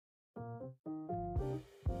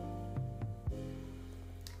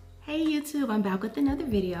Hey YouTube, I'm back with another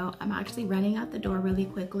video. I'm actually running out the door really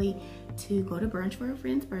quickly to go to brunch for a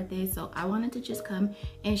friend's birthday, so I wanted to just come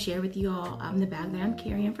and share with you all the bag that I'm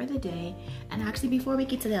carrying for the day. And actually, before we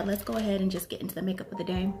get to that, let's go ahead and just get into the makeup of the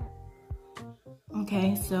day.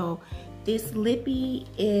 Okay, so this lippy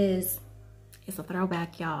it's a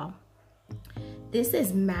throwback, y'all. This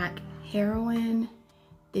is MAC Heroin.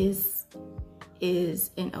 This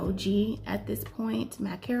is an OG at this point,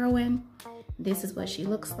 MAC Heroin. This is what she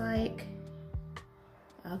looks like.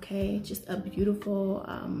 Okay, just a beautiful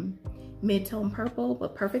mid-tone purple,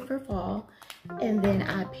 but perfect for fall. And then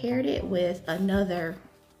I paired it with another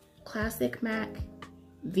classic MAC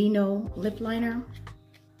Vino lip liner.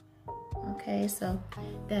 Okay, so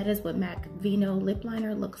that is what MAC Vino lip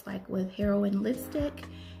liner looks like with Heroin lipstick.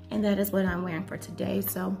 And that is what I'm wearing for today.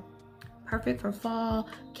 So perfect for fall.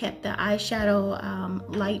 Kept the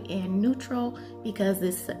eyeshadow light and neutral because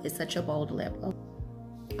this is such a bold lip.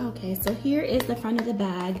 Okay, so here is the front of the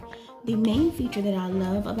bag. The main feature that I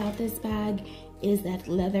love about this bag is that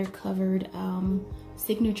leather covered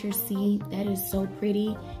signature C. That is so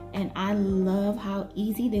pretty, and I love how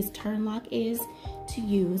easy this turn lock is to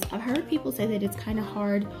use. I've heard people say that it's kind of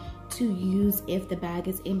hard to use if the bag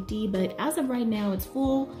is empty, but as of right now it's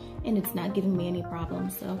full and it's not giving me any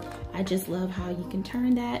problems. So I just love how you can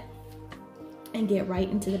turn that and get right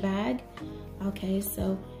into the bag. Okay,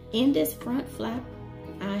 so in this front flap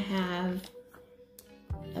I have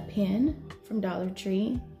a pen from Dollar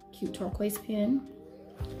Tree, cute turquoise pen.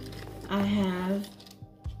 I have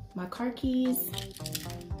my car keys,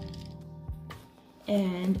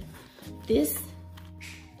 and this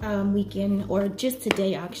weekend, or just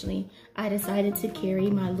today actually, I decided to carry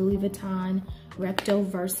my Louis Vuitton Recto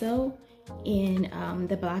Verso in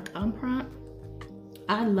the black empreinte.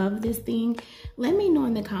 I love this thing. Let me know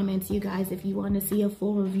in the comments, you guys, if you want to see a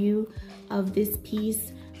full review of this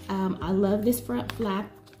piece. I love this front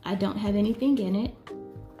flap. I don't have anything in it.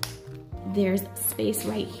 There's space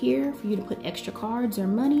right here for you to put extra cards or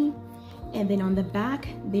money. And then on the back,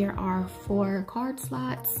 there are 4 card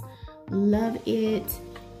slots. Love it.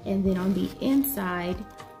 And then on the inside,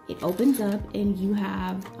 it opens up and you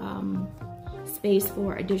have space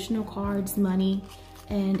for additional cards, money.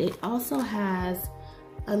 And it also has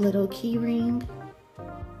a little key ring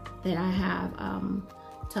that I have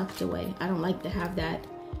tucked away. I don't like to have that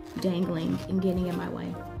dangling and getting in my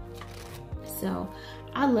way. So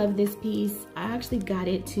I love this piece. I actually got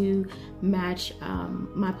it to match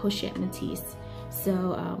my pochette Matisse.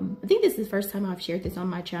 So I think this is the first time I've shared this on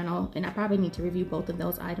my channel, and I probably need to review both of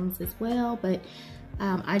those items as well, but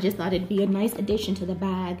I just thought it'd be a nice addition to the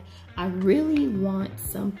bag. I really want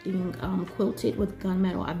something quilted with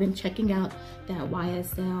gunmetal. I've been checking out that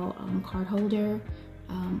YSL card holder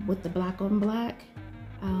with the black on black,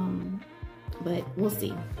 but we'll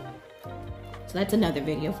see. So that's another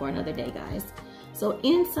video for another day, guys. So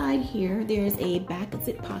inside here, there's a back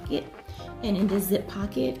zip pocket, and in this zip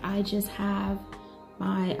pocket, I just have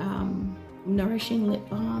my Nourishing Lip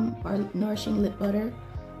Balm or Nourishing Lip Butter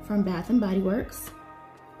from Bath & Body Works.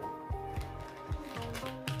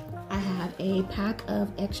 I have a pack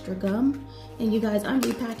of extra gum, and you guys, I'm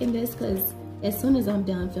repacking this because as soon as I'm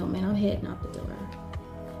done filming, I'm heading out the door.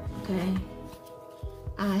 Okay.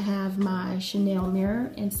 I have my Chanel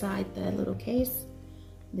mirror inside the little case.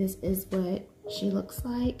 This is what she looks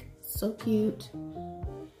like. So cute.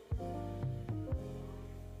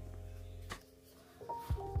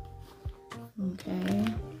 Okay.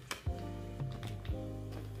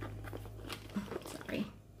 Sorry.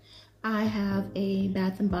 I have a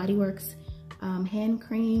Bath & Body Works hand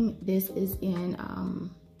cream. This is in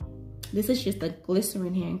this is just a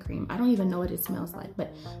glycerin hand cream. I don't even know what it smells like,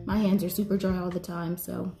 but my hands are super dry all the time,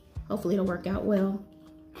 so hopefully it'll work out well.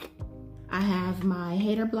 I have my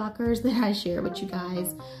hater blockers that I shared with you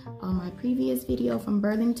guys on my previous video from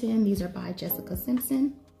Burlington. These are by Jessica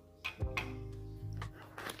Simpson.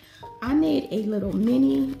 I made a little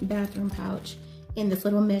mini bathroom pouch in this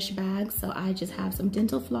little mesh bag. So I just have some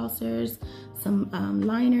dental flossers, some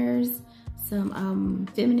liners, some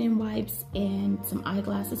feminine wipes, and some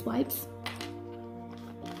eyeglasses wipes.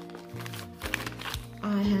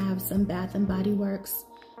 I have some Bath & Body Works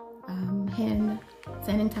hand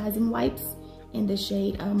sanitizing wipes in the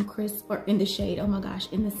shade crisp, or in the shade, oh my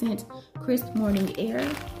gosh, in the scent Crisp Morning Air.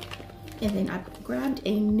 And then I grabbed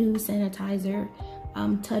a new sanitizer,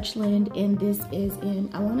 Touchland, and this is in,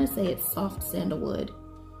 I want to say it's soft sandalwood.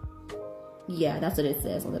 Yeah, that's what it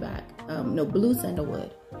says on the back. No, blue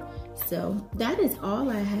sandalwood. So that is all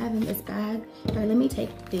I have in this bag. All right, let me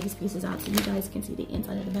take these pieces out so you guys can see the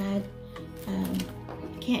inside of the bag.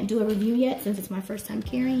 Can't do a review yet since it's my first time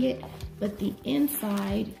carrying it, but the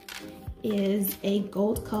inside is a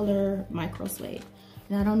gold color micro suede.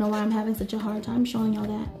 And I don't know why I'm having such a hard time showing y'all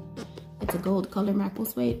that. It's a gold color micro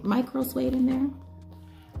suede in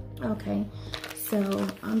there. Okay, so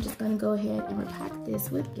I'm just gonna go ahead and repack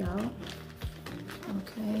this with y'all.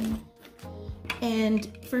 Okay, and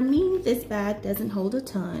for me, this bag doesn't hold a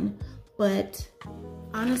ton, but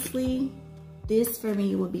honestly, this for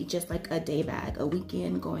me would be just like a day bag, a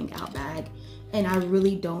weekend going out bag, and I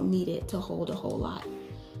really don't need it to hold a whole lot.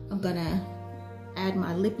 I'm gonna add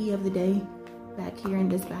my lippy of the day back here in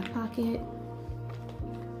this back pocket.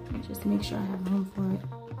 And just make sure I have room for it.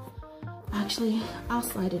 Actually, I'll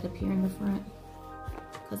slide it up here in the front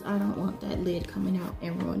because I don't want that lid coming out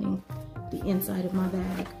and ruining the inside of my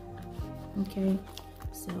bag. Okay,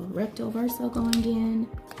 so recto verso going in,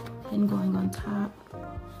 pin going on top.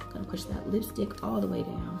 Gonna push that lipstick all the way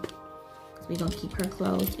down because we're gonna keep her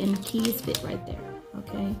closed, and the keys fit right there.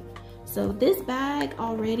 Okay, so this bag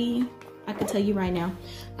already, I can tell you right now,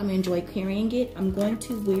 I'm gonna enjoy carrying it. I'm going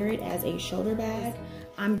to wear it as a shoulder bag.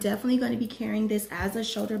 I'm definitely going to be carrying this as a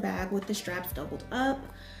shoulder bag with the straps doubled up.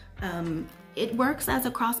 It works as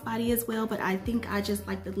a crossbody as well, but I think I just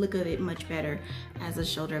like the look of it much better as a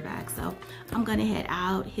shoulder bag. So I'm gonna head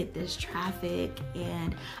out, hit this traffic,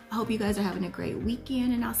 and I hope you guys are having a great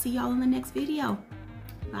weekend, and I'll see y'all in the next video.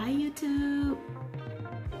 Bye, YouTube.